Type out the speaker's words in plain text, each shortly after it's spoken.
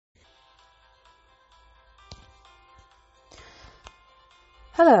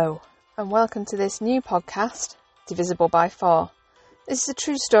Hello, and welcome to this new podcast, Divisible by 4. This is a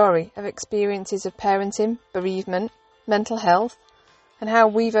true story of experiences of parenting, bereavement, mental health, and how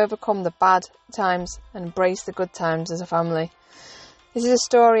we've overcome the bad times and embraced the good times as a family. This is a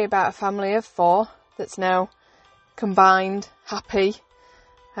story about a family of 4 that's now combined, happy,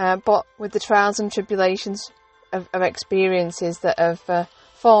 but with the trials and tribulations of experiences that have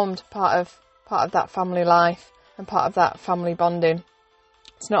formed part of that family life and part of that family bonding.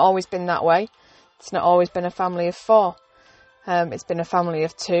 It's not always been that way. It's not always been a family of 4. It's been a family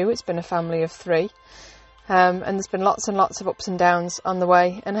of 2. It's been a family of 3. And there's been lots and lots of ups and downs on the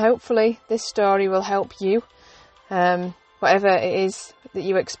way. And hopefully this story will help you, whatever it is that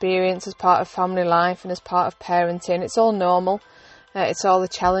you experience as part of family life and as part of parenting. It's all normal. It's all a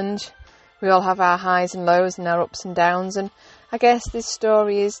challenge. We all have our highs and lows and our ups and downs. And I guess this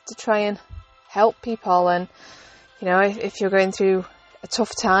story is to try and help people. And, you know, if you're going through a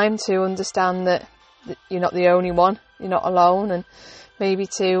tough time, to understand that you're not the only one, you're not alone, and maybe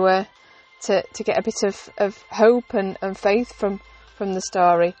to get a bit of hope and faith from the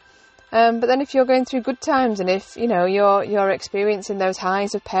story. But then if you're going through good times, and if you know you're experiencing those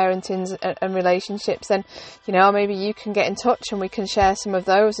highs of parenting and relationships, then you know maybe you can get in touch and we can share some of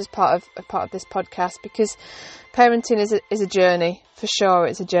those as part of this podcast, because parenting is a journey, for sure.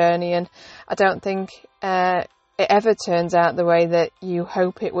 It's a journey, and I don't think it ever turns out the way that you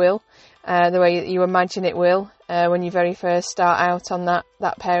hope it will, the way that you imagine it will when you very first start out on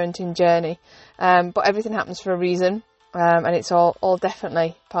that parenting journey. But everything happens for a reason, and it's all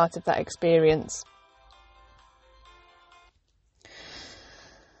definitely part of that experience.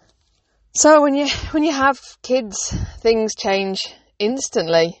 So when you have kids, things change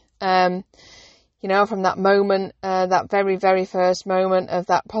instantly. You know, from that moment, that very, very first moment of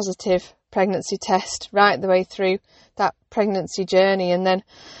that positive pregnancy test, right the way through that pregnancy journey, and then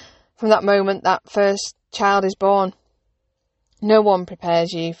from that moment that first child is born, no one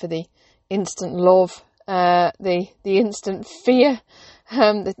prepares you for the instant love, the instant fear,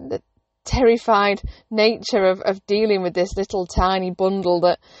 the terrified nature of dealing with this little tiny bundle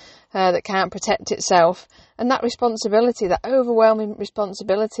that can't protect itself, and that responsibility, that overwhelming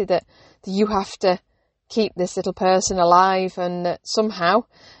responsibility that you have to keep this little person alive, and somehow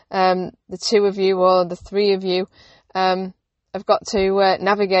the 2 of you or the 3 of you have got to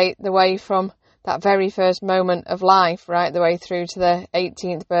navigate the way from that very first moment of life right the way through to their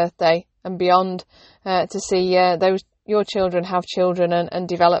 18th birthday and beyond, to see your children have children and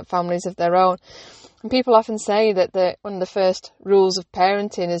develop families of their own. And people often say that one of the first rules of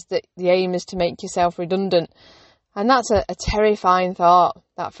parenting is that the aim is to make yourself redundant. And that's a terrifying thought,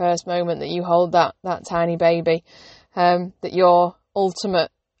 that first moment that you hold that tiny baby, that your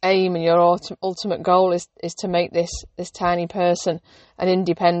ultimate aim and your ultimate goal is to make this tiny person an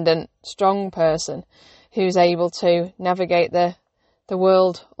independent, strong person who's able to navigate the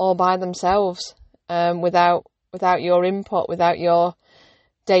world all by themselves, without your input, without your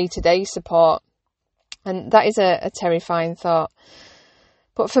day-to-day support. And that is a terrifying thought.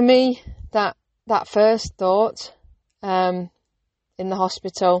 But for me, that first thought, in the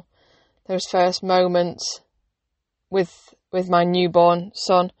hospital, those first moments with my newborn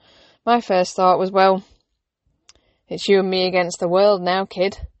son, my first thought was, well, it's you and me against the world now,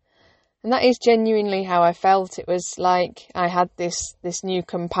 kid. And that is genuinely how I felt. It was like I had this new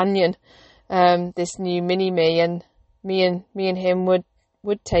companion, this new mini-me, and me and him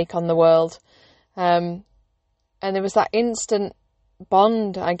would take on the world. And there was that instant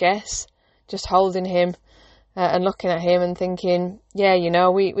bond, I guess, just holding him and looking at him and thinking, yeah, you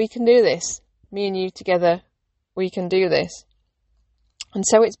know, we can do this. Me and you together, we can do this. And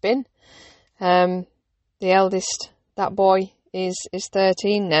so it's been. The eldest, that boy, is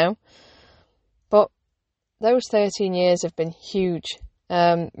 13 now. But those 13 years have been huge,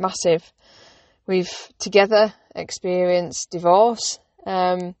 massive. We've together experienced divorce,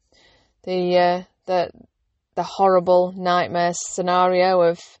 the horrible nightmare scenario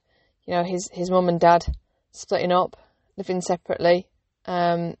of, you know, his mum and dad splitting up, living separately,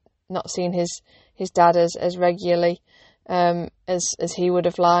 not seeing his dad as regularly as he would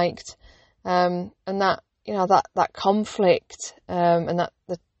have liked, and that, you know, that conflict, and that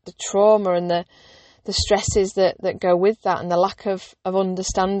the trauma and the stresses that go with that, and the lack of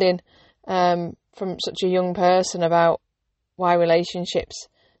understanding from such a young person about why relationships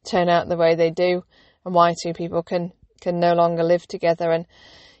turn out the way they do, and why 2 people can no longer live together. And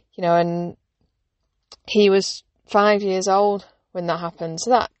you know, and he was 5 years old when that happened, so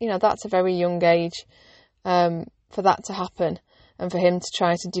that, you know, that's a very young age for that to happen, and for him to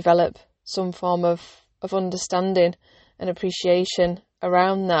try to develop some form of understanding and appreciation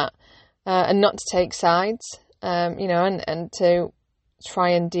around that, and not to take sides, and to try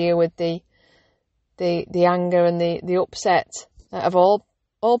and deal with the anger and the upset of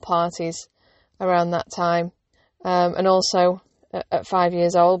all parties around that time. And also at 5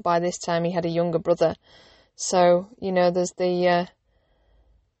 years old, by this time he had a younger brother. So, there's the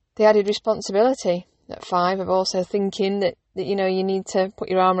added responsibility at 5 of also thinking that you need to put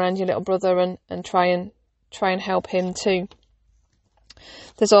your arm around your little brother and try and help him too.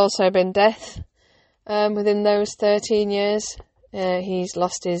 There's also been death within those 13 years. He's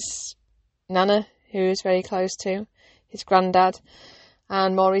lost his nana, who he's very close to, his granddad,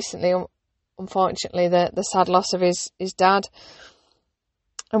 and more recently, unfortunately, the sad loss of his dad.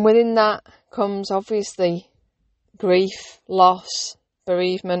 And within that comes obviously grief, loss,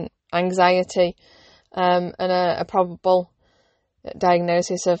 bereavement, anxiety, and a probable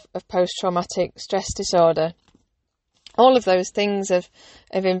diagnosis of post-traumatic stress disorder. All of those things have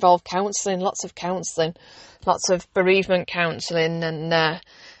involved counselling, lots of bereavement counselling and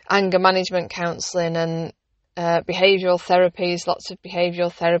anger management counselling and behavioural therapies, lots of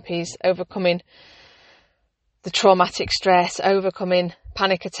behavioural therapies, overcoming the traumatic stress, overcoming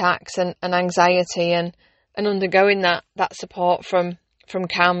panic attacks and anxiety, and undergoing that support from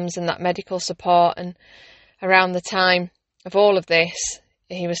CAMHS and that medical support. And around the time of all of this,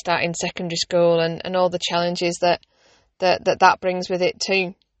 he was starting secondary school and all the challenges that brings with it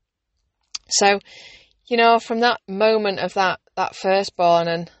too. So, from that moment of that firstborn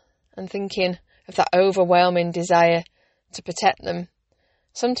and thinking of that overwhelming desire to protect them,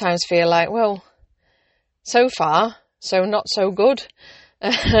 sometimes feel like, well, so far, so not so good.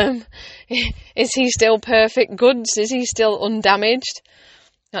 Is he still perfect goods? Is he still undamaged?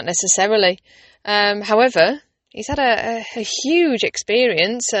 Not necessarily. However, he's had a huge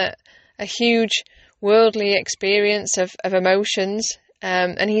experience, a huge worldly experience of emotions,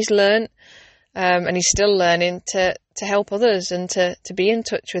 and he's learned, and he's still learning to help others and to be in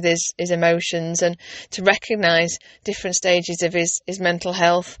touch with his emotions and to recognise different stages of his mental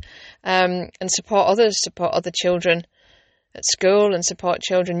health, and support other children at school and support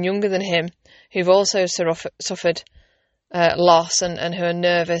children younger than him who've also suffered loss and who are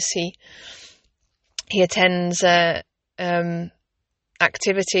nervous. He attends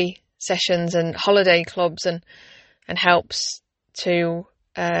activity sessions and holiday clubs and helps to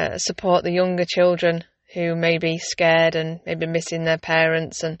support the younger children who may be scared and maybe missing their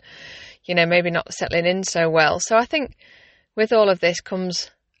parents and maybe not settling in so well. So I think with all of this comes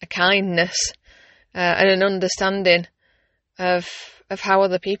a kindness and an understanding of how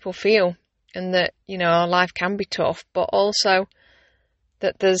other people feel, and that our life can be tough, but also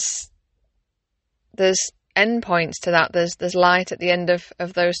that there's end points to that. There's light at the end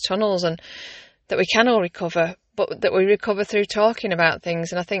of those tunnels, and that we can all recover, but that we recover through talking about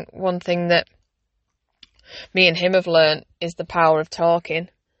things. And I think one thing that me and him have learnt is the power of talking.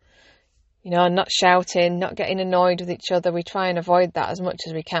 Not shouting, not getting annoyed with each other. We try and avoid that as much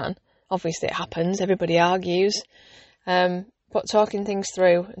as we can. Obviously it happens, everybody argues. But talking things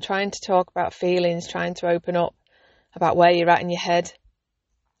through and trying to talk about feelings, trying to open up about where you're at in your head,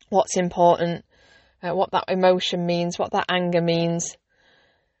 what's important, what that emotion means, what that anger means,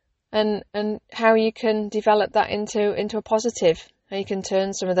 and how you can develop that into a positive, how you can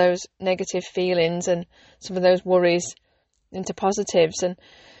turn some of those negative feelings and some of those worries into positives, and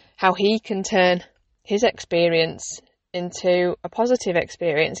how he can turn his experience into a positive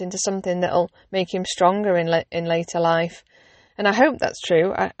experience, into something that'll make him stronger in later life. And I hope that's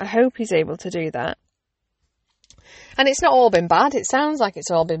true. I hope he's able to do that. And it's not all been bad. It sounds like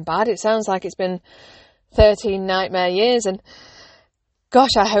it's all been bad. It sounds like it's been 13 nightmare years. And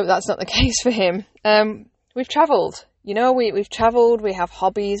gosh, I hope that's not the case for him. We've travelled. We've travelled. We have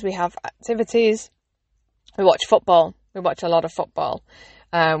hobbies. We have activities. We watch football. We watch a lot of football.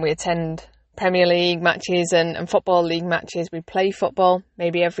 We attend Premier League matches and Football League matches. We play football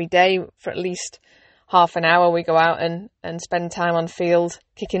maybe every day for at least half an hour. We go out and spend time on field,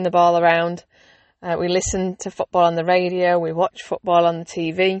 kicking the ball around. We listen to football on the radio. We watch football on the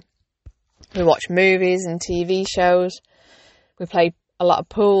TV. We watch movies and TV shows. We play a lot of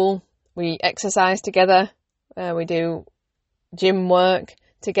pool. We exercise together. We do gym work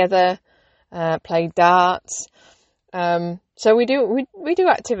together. Play darts. So we do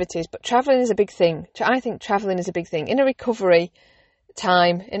activities, but travelling is a big thing. I think travelling is a big thing. In a recovery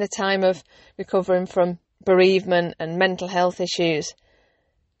time, in a time of recovering from bereavement and mental health issues,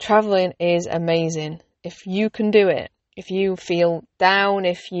 travelling is amazing. If you can do it, if you feel down,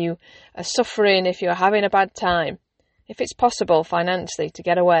 if you are suffering, if you're having a bad time, if it's possible financially to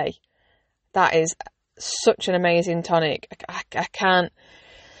get away, that is such an amazing tonic. I can't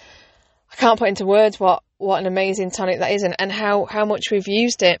put into words what an amazing tonic that is, and how much we've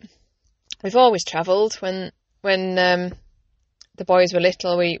used it. We've always travelled. When the boys were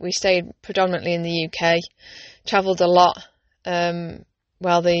little, we stayed predominantly in the UK, travelled a lot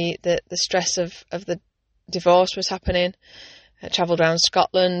while the stress of the divorce was happening. Travelled around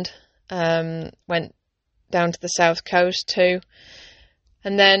Scotland, went down to the south coast too.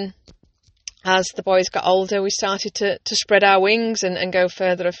 And then as the boys got older, we started to spread our wings and go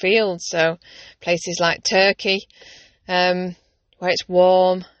further afield. So places like Turkey, where it's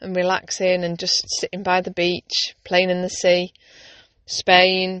warm and relaxing and just sitting by the beach, playing in the sea.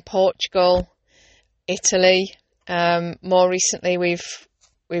 Spain, Portugal, Italy. More recently, we've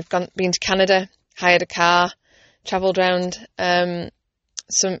been to Canada, hired a car, travelled around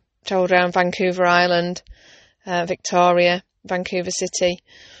Vancouver Island, Victoria, Vancouver City.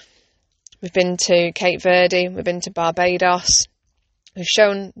 We've been to Cape Verde, we've been to Barbados. We've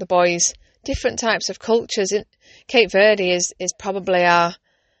shown the boys different types of cultures. Cape Verde is probably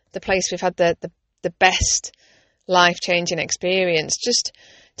the place we've had the best life-changing experience. Just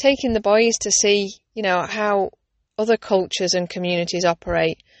taking the boys to see, how other cultures and communities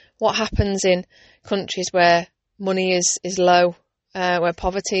operate, what happens in countries where money is low, where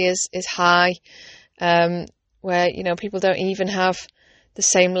poverty is high, where people don't even have the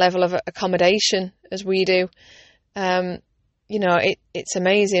same level of accommodation as we do. It's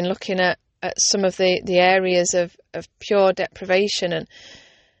amazing looking at some of the areas of pure deprivation and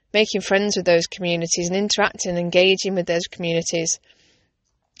making friends with those communities and interacting and engaging with those communities.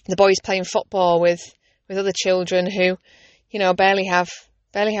 The boys playing football with other children who, barely have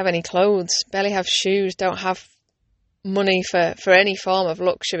any clothes, barely have shoes, don't have money for any form of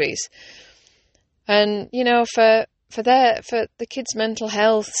luxuries. And, for the kids' mental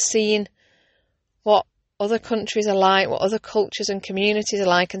health, seeing what other countries are like, what other cultures and communities are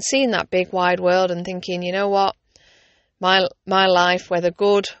like, and seeing that big wide world and thinking, you know what, my life, whether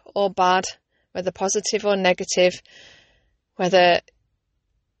good or bad, whether positive or negative, whether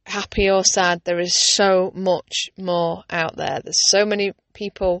happy or sad, there is so much more out there. There's so many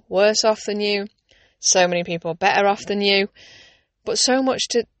people worse off than you, so many people better off than you, but so much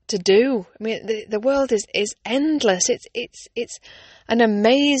to do. I mean, the world is endless. It's an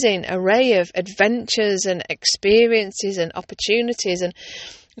amazing array of adventures and experiences and opportunities. And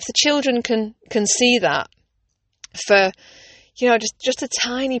if the children can see that for, just a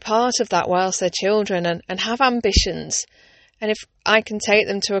tiny part of that whilst they're children and have ambitions, and if I can take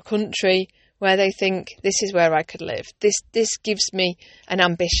them to a country where they think, this is where I could live, this gives me an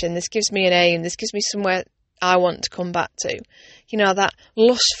ambition, this gives me an aim, this gives me somewhere I want to come back to. That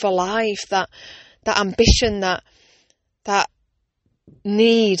lust for life, that ambition, that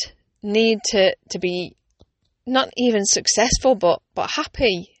need to be not even successful, but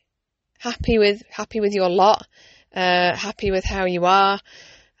happy with your lot, happy with how you are,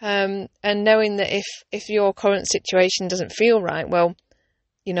 and knowing that if your current situation doesn't feel right, well,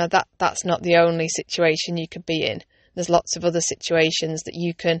 that's not the only situation you could be in. There's lots of other situations that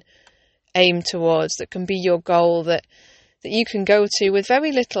you can aim towards, that can be your goal, that you can go to with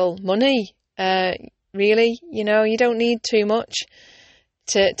very little money. Really, you don't need too much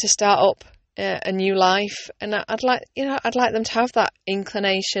to start up a new life. And I'd like them to have that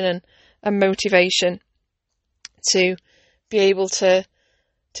inclination and motivation to be able to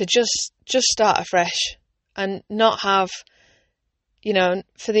just start afresh and not have,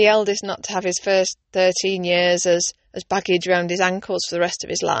 for the eldest not to have his first 13 years as baggage around his ankles for the rest of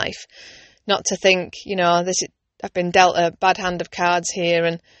his life. Not to think, I've been dealt a bad hand of cards here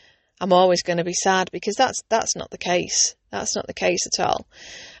and I'm always going to be sad, because that's not the case. That's not the case at all.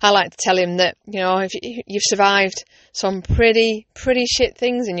 I like to tell him that, if you've survived some pretty shit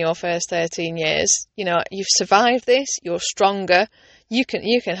things in your first 13 years, you've survived this, you're stronger, you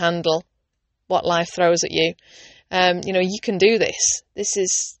can handle what life throws at you. You can do this. This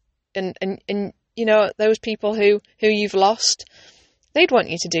is, and those people who you've lost, they'd want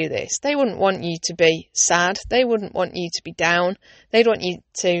you to do this. They wouldn't want you to be sad. They wouldn't want you to be down. They'd want you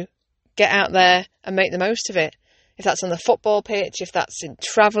to get out there and make the most of it. If that's on the football pitch, if that's in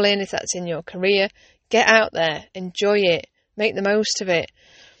travelling, if that's in your career, get out there, enjoy it, make the most of it.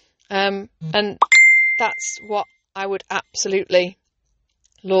 And that's what I would absolutely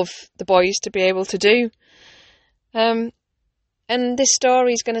love the boys to be able to do. And this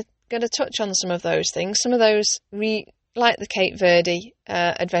story is going to touch on some of those things, some of those like the Cape Verde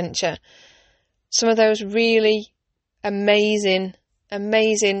adventure, some of those really amazing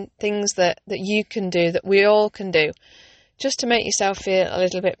things that you can do, that we all can do, just to make yourself feel a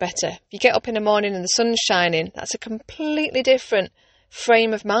little bit better. If you get up in the morning and the sun's shining, that's a completely different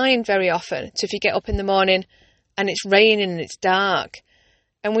frame of mind very often to if you get up in the morning and it's raining and it's dark.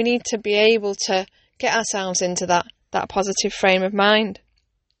 And we need to be able to get ourselves into that positive frame of mind.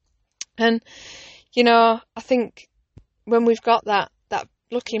 And, you know, I think when we've got that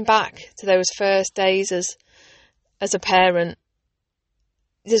looking back to those first days as a parent,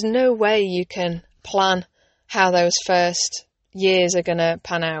 there's no way you can plan how those first years are going to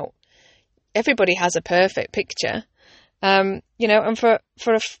pan out. Everybody has a perfect picture, you know, and for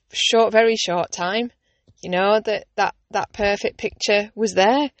a very short time, you know, that perfect picture was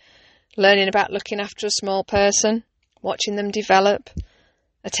there. Learning about looking after a small person, watching them develop,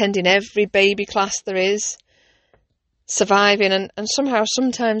 attending every baby class there is, surviving and somehow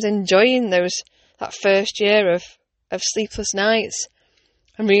sometimes enjoying that first year of sleepless nights,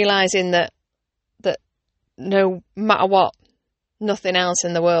 and realising that no matter what, nothing else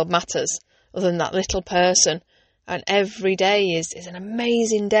in the world matters other than that little person. And every day is an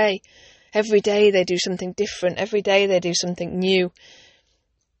amazing day. Every day they do something different. Every day they do something new.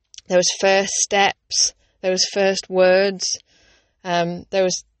 Those first steps, those first words,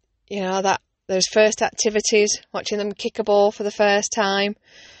 those first activities, watching them kick a ball for the first time,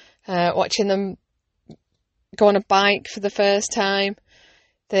 watching them go on a bike for the first time,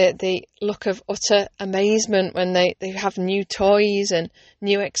 the look of utter amazement when they have new toys and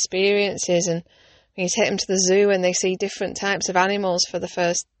new experiences, and when you take them to the zoo and they see different types of animals for the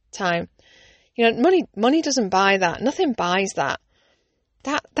first time. You know, money doesn't buy that. Nothing buys that.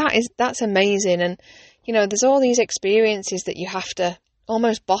 That's amazing. And, you know, there's all these experiences that you have to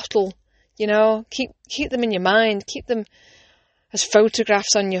almost bottle, you know, keep them in your mind, keep them as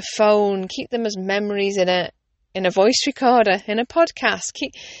photographs on your phone, keep them as memories in a voice recorder, in a podcast,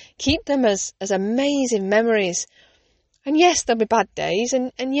 keep them as amazing memories. And yes, there'll be bad days,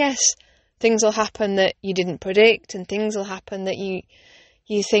 and yes, things will happen that you didn't predict, and things will happen that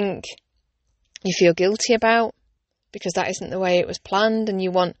you think you feel guilty about, because that isn't the way it was planned, and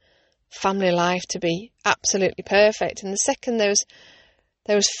you want family life to be absolutely perfect. And the second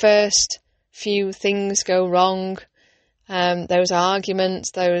those first few things go wrong, those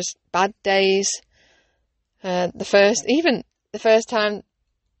arguments, those bad days, the first time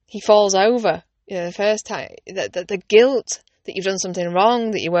he falls over, you know, the first time, the guilt that you've done something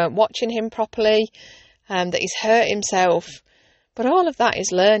wrong, that you weren't watching him properly, that he's hurt himself. But all of that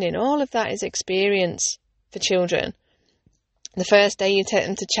is learning, all of that is experience for children. The first day you take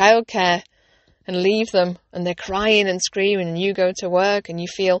them to childcare and leave them, and they're crying and screaming, and you go to work and you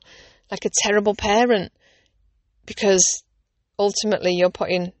feel like a terrible parent, because ultimately you're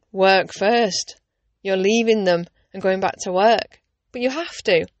putting work first. You're leaving them and going back to work. But you have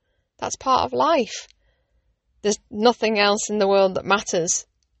to. That's part of life. There's nothing else in the world that matters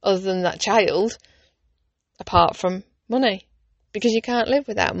other than that child, apart from money. Because you can't live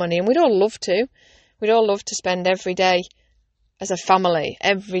without money. And we'd all love to. We'd all love to spend every day as a family,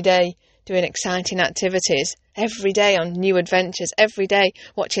 every day doing exciting activities, every day on new adventures, every day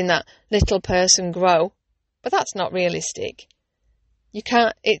watching that little person grow. But that's not realistic. You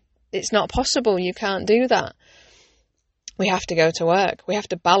can't, it's not possible. You can't do that. We have to go to work. We have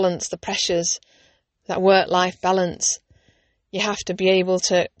to balance the pressures, that work-life balance. You have to be able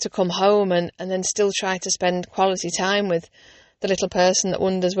to come home and then still try to spend quality time with the little person that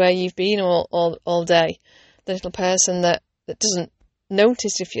wonders where you've been all day. The little person that doesn't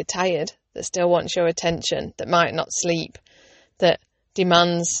notice if you're tired, that still wants your attention, that might not sleep, that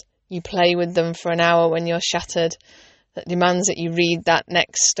demands you play with them for an hour when you're shattered, that demands that you read that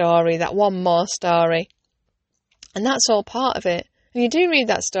next story, that one more story. And that's all part of it. And you do read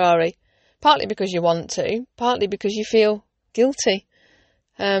that story, partly because you want to, partly because you feel guilty.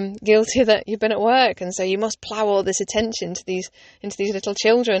 Guilty that you've been at work, and so you must plough all this attention into these little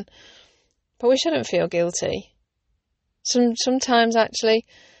children. But we shouldn't feel guilty. Sometimes actually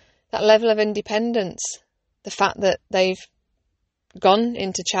that level of independence, the fact that they've gone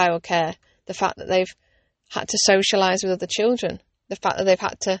into childcare, the fact that they've had to socialise with other children, the fact that they've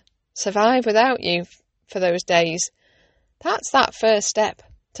had to survive without you for those days, that's that first step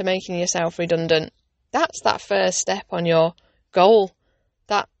to making yourself redundant. That's that first step on your goal.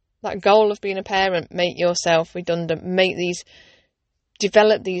 That goal of being a parent, make yourself redundant,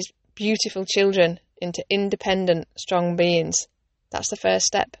 develop these beautiful children into independent, strong beings. That's the first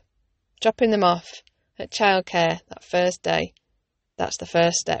step. Dropping them off at childcare that first day, that's the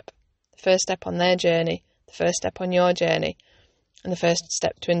first step. The first step on their journey, the first step on your journey, and the first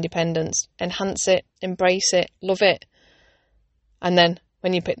step to independence. Enhance it, embrace it, love it. And then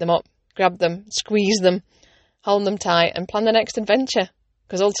when you pick them up, grab them, squeeze them, hold them tight and plan the next adventure.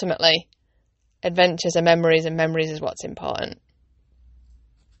 Because ultimately, adventures are memories and memories is what's important.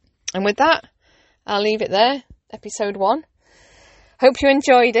 And with that, I'll leave it there. Episode 1. Hope you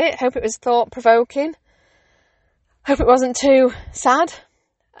enjoyed it. Hope it was thought-provoking. Hope it wasn't too sad.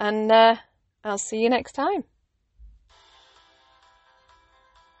 And I'll see you next time.